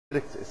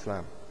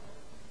Islam.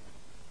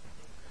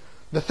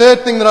 The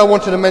third thing that I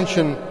wanted to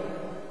mention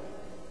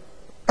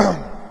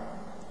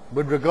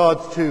with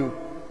regards to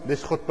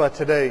this khutbah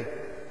today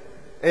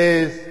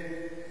is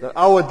that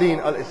our deen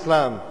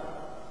al-Islam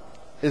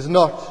is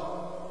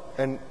not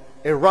an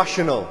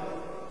irrational,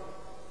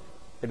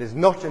 it is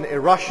not an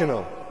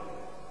irrational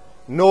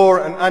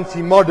nor an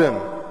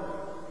anti-modern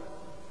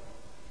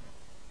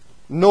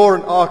nor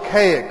an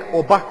archaic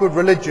or backward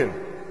religion.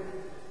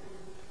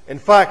 In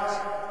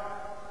fact,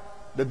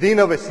 the deen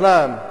of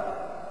Islam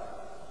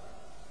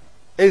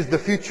is the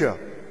future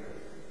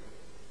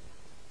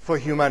for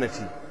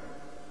humanity.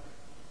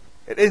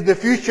 It is the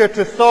future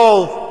to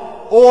solve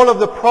all of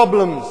the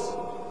problems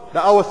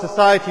that our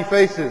society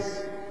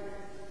faces.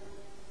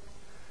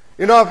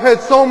 You know, I've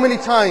heard so many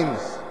times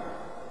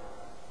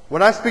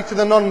when I speak to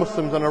the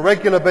non-Muslims on a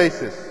regular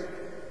basis,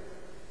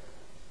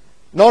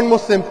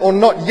 non-Muslims or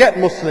not yet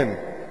Muslim,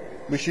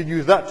 we should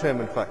use that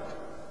term in fact.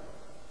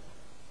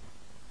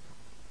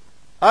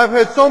 I've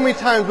heard so many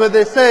times where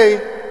they say,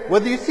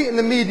 whether you see it in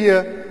the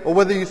media or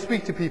whether you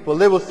speak to people,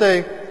 they will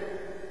say,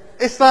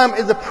 Islam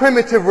is a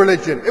primitive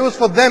religion. It was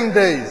for them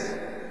days.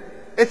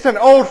 It's an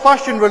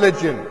old-fashioned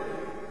religion.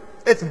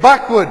 It's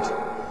backward.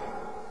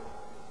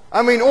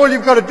 I mean, all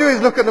you've got to do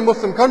is look at the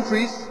Muslim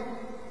countries.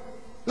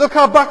 Look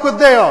how backward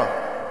they are.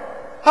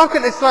 How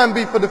can Islam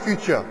be for the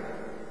future?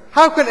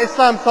 How can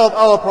Islam solve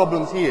our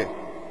problems here?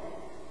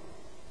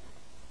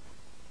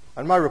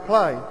 And my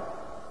reply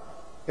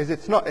is,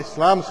 it's not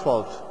Islam's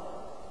fault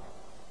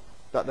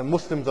that the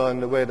Muslims are in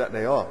the way that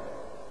they are.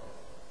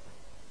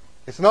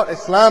 It's not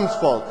Islam's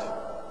fault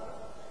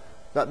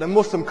that the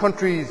Muslim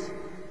countries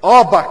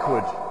are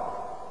backward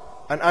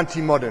and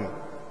anti-modern.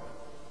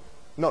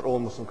 Not all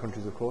Muslim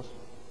countries, of course.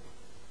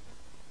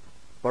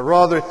 But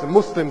rather it's the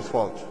Muslims'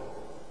 fault.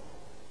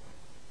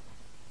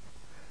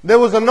 There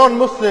was a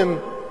non-Muslim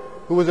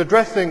who was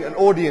addressing an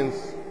audience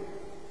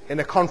in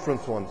a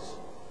conference once.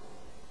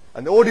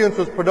 And the audience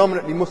was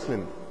predominantly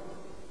Muslim.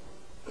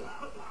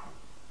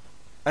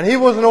 And he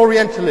was an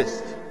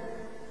Orientalist.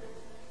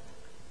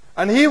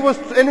 And he was,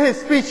 in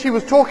his speech, he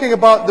was talking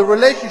about the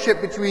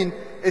relationship between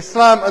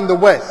Islam and the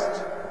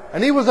West.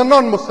 And he was a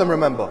non-Muslim,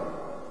 remember.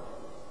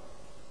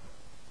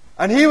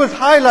 And he was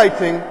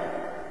highlighting,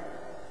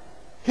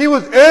 he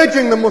was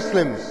urging the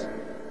Muslims.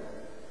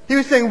 He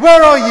was saying,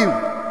 where are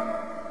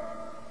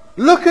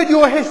you? Look at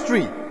your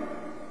history.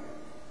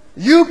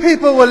 You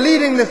people were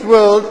leading this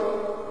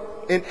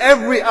world in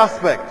every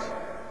aspect.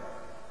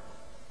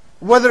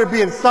 Whether it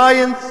be in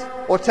science,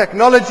 or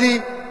technology,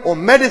 or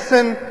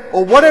medicine,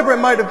 or whatever it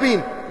might have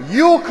been,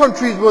 your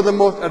countries were the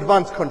most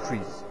advanced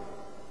countries.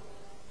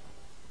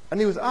 And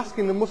he was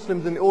asking the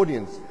Muslims in the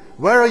audience,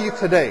 where are you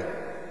today?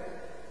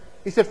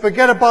 He said,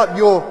 forget about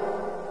your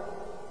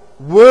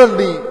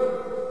worldly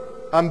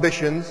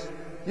ambitions.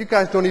 You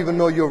guys don't even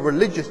know your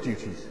religious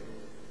duties.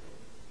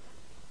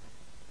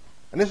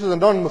 And this was a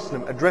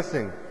non-Muslim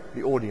addressing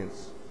the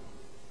audience,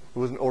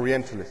 who was an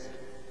Orientalist.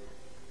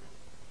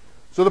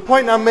 So the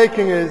point I'm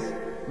making is,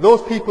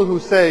 those people who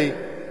say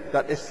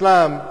that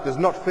Islam does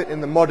not fit in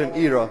the modern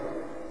era,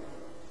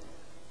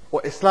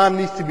 or Islam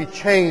needs to be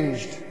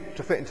changed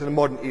to fit into the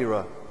modern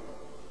era,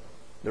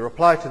 the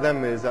reply to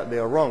them is that they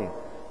are wrong.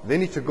 They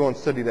need to go and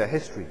study their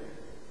history.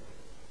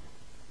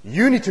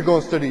 You need to go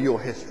and study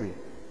your history.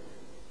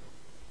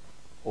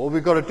 All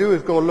we've got to do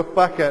is go look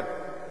back at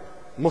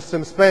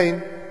Muslim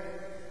Spain.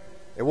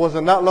 It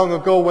wasn't that long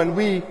ago when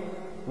we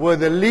were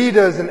the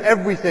leaders in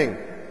everything.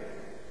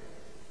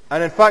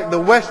 And in fact, the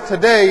West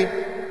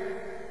today,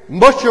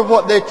 much of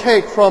what they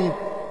take from,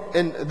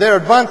 they're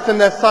advanced in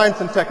their science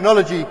and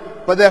technology,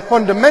 but their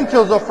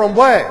fundamentals are from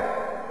where?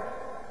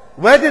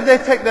 Where did they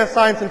take their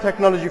science and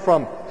technology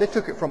from? They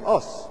took it from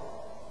us.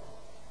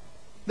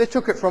 They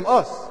took it from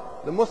us,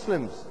 the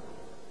Muslims.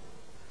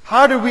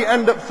 How did we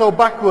end up so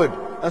backward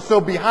and so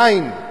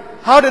behind?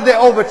 How did they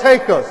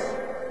overtake us?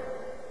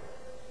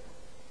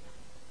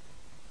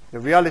 The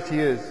reality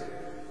is,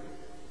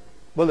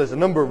 well, there's a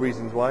number of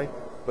reasons why,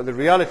 but the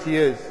reality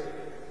is,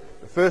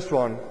 the first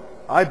one,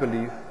 I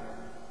believe,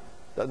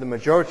 that the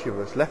majority of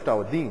us left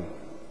our deen.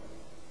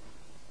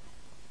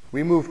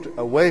 We moved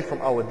away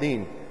from our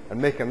deen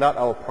and making that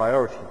our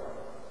priority.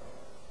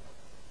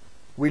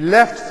 We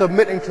left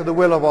submitting to the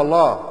will of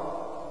Allah.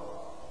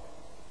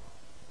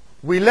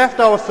 We left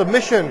our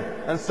submission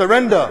and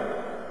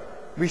surrender.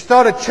 We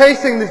started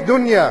chasing this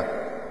dunya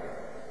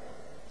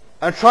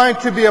and trying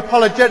to be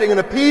apologetic and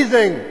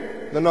appeasing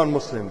the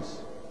non-Muslims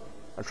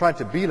and trying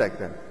to be like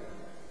them,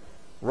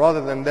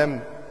 rather than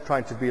them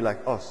trying to be like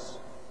us.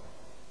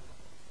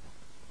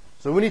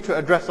 So we need to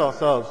address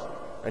ourselves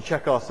and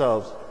check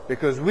ourselves,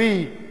 because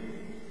we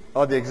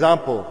are the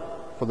example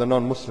for the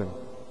non-Muslim.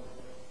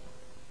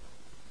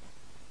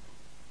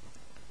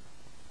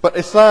 But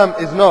Islam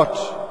is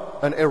not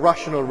an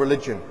irrational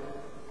religion.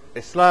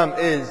 Islam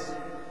is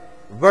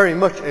very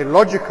much a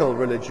logical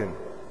religion.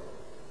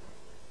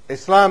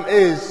 Islam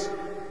is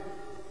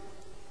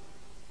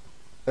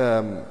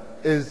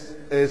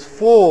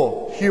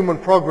for human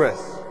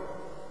progress.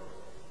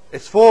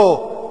 It's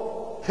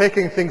for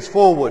taking things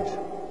forward.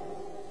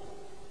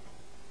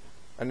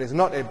 And is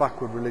not a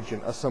backward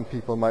religion, as some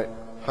people might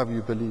have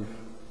you believe.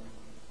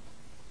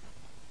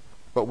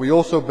 But we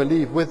also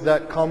believe with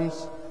that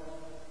comes,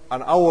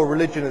 and our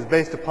religion is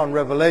based upon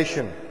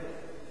revelation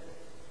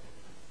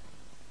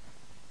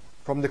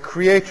from the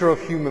creator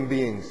of human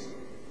beings,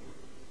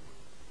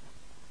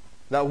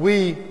 that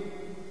we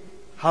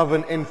have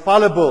an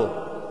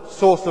infallible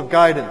source of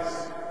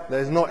guidance. There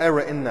is no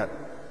error in that.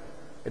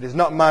 It is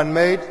not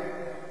man-made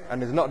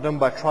and is not done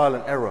by trial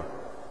and error.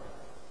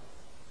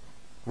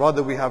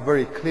 Rather, we have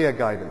very clear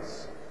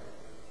guidance,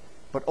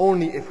 but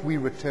only if we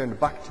return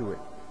back to it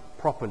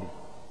properly.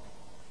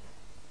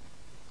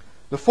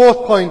 The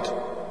fourth point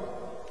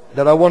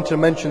that I want to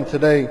mention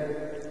today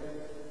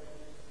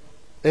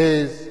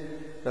is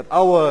that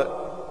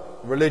our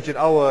religion,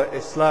 our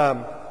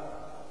Islam,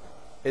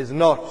 is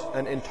not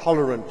an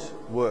intolerant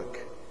work.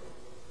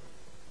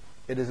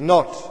 It is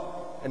not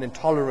an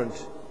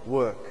intolerant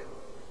work.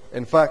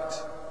 In fact,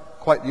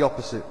 quite the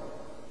opposite.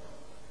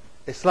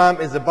 Islam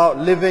is about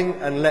living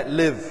and let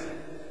live.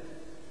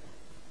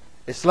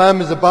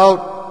 Islam is about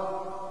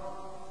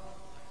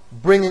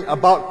bringing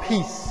about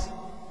peace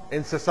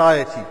in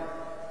society.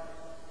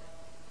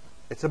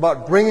 It's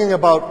about bringing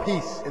about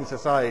peace in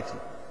society.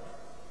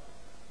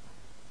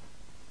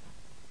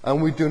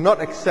 And we do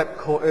not accept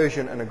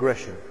coercion and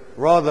aggression.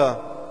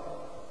 Rather,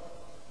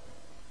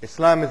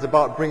 Islam is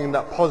about bringing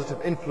that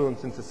positive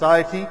influence in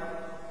society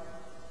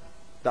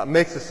that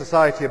makes the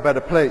society a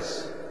better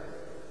place.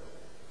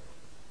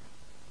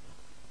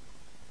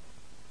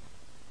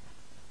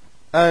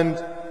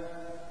 And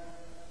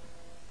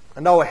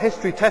our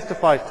history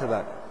testifies to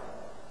that.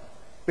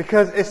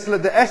 Because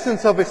the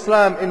essence of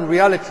Islam in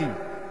reality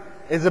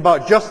is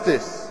about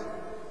justice.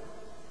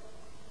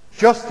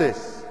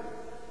 Justice.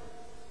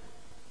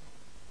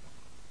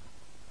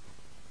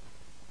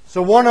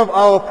 So one of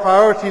our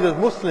priorities as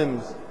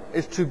Muslims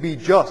is to be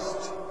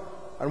just.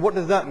 And what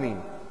does that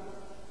mean?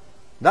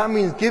 That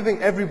means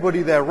giving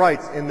everybody their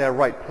rights in their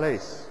right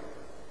place.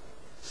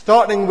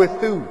 Starting with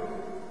who?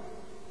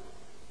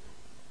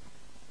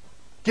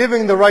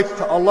 Giving the rights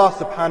to Allah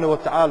subhanahu wa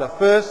ta'ala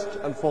first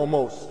and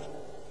foremost.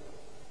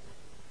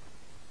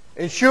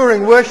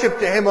 Ensuring worship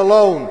to Him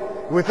alone,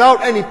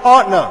 without any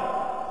partner.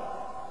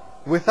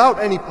 Without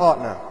any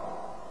partner.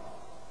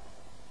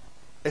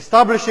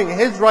 Establishing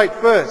His right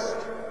first.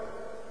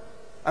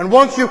 And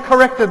once you've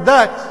corrected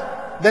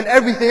that, then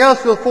everything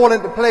else will fall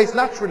into place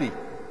naturally.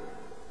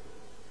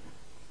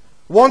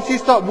 Once you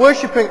start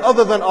worshipping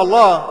other than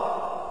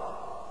Allah,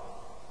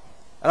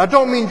 and I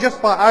don't mean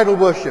just by idol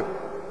worship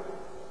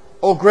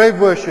or grave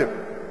worship,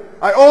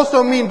 I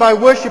also mean by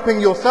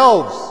worshipping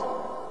yourselves,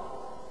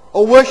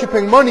 or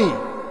worshipping money,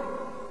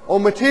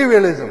 or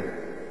materialism.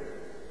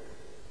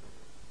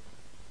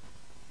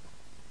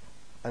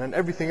 And then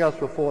everything else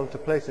will fall into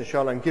place,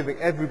 inshallah, and giving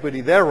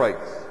everybody their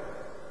rights.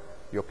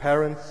 Your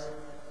parents,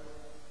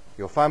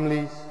 your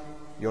families,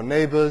 your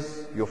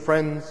neighbors, your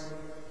friends,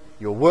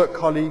 your work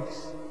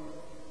colleagues.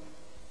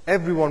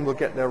 Everyone will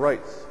get their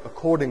rights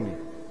accordingly.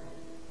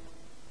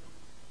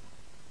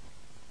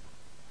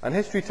 And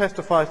history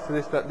testifies to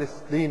this, that this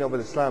deen of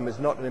Islam is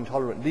not an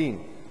intolerant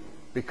deen.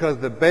 Because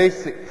the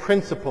basic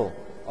principle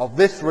of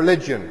this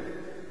religion,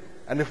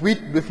 and if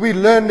we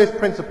learn this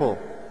principle,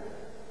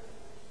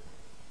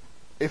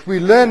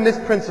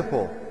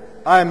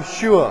 I am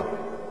sure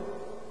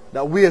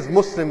that we as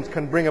Muslims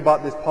can bring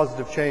about this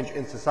positive change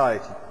in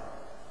society.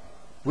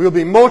 We'll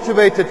be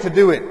motivated to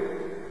do it.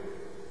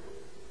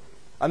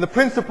 And the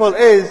principle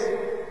is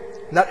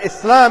that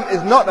Islam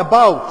is not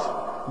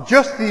about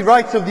just the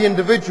rights of the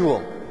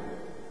individual.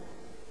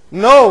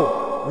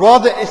 No,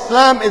 rather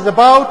Islam is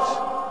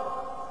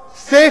about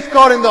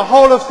safeguarding the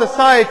whole of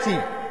society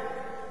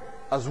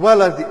as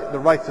well as the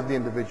rights of the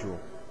individual.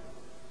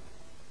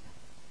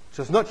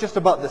 So it's not just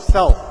about the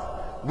self.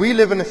 We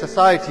live in a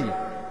society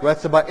where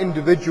it's about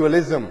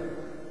individualism.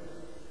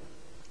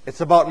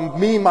 It's about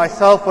me,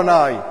 myself and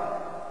I.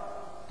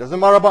 Doesn't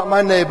matter about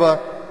my neighbor.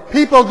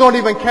 People don't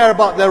even care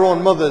about their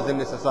own mothers in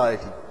this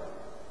society.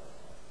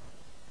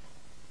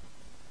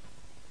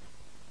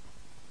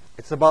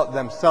 It's about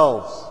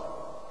themselves.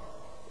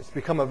 It's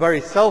become a very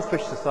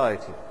selfish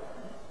society.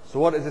 So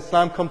what does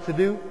Islam come to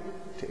do?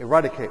 To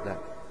eradicate that.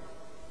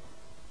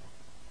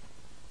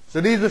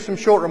 So these are some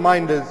short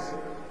reminders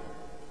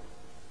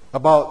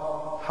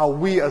about how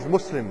we as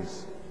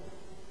Muslims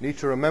need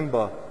to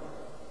remember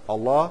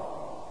Allah,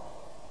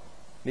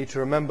 need to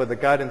remember the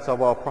guidance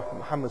of our Prophet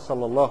Muhammad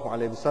sallallahu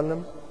alaihi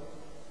wasallam,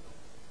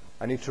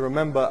 and need to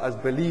remember as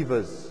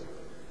believers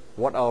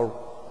what our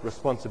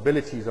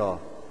responsibilities are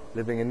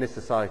living in this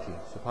society.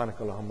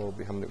 Subhanakallahumma wa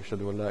bihamdika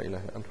ashhadu an la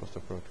ilaha illa anta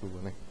astaghfiruka wa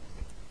atubu ilayk.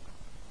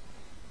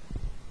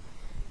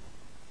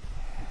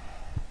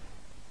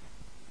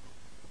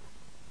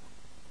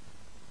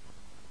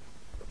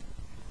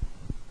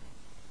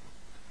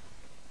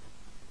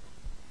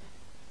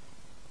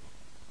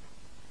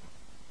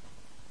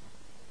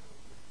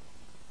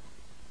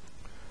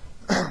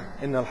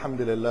 إن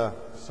الحمد لله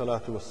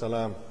والصلاة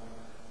والسلام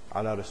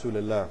على رسول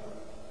الله.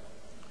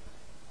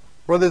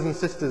 Brothers and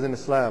sisters in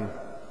Islam,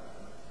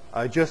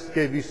 I just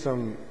gave you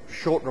some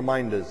short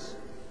reminders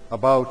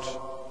about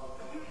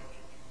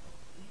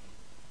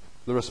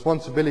the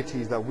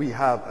responsibilities that we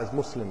have as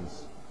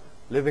Muslims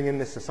living in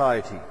this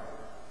society,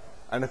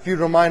 and a few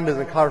reminders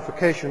and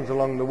clarifications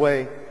along the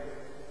way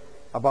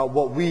about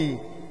what we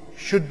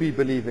should be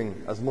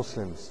believing as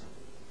Muslims.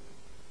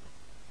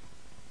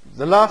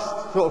 The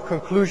last sort of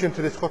conclusion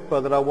to this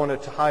khutbah that I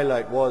wanted to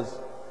highlight was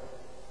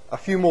a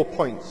few more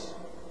points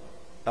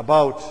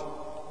about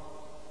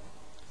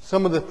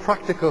some of the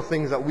practical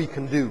things that we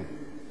can do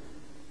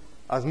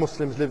as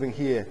Muslims living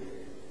here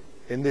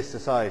in this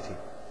society.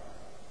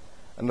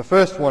 And the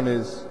first one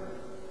is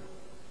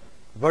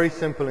very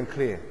simple and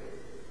clear.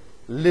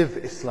 Live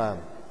Islam.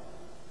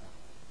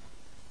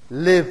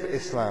 Live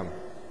Islam.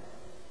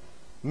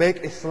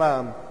 Make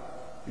Islam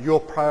your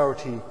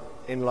priority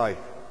in life.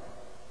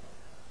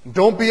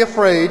 Don't be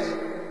afraid,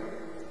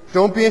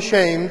 don't be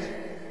ashamed,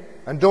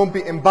 and don't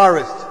be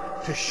embarrassed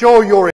to show your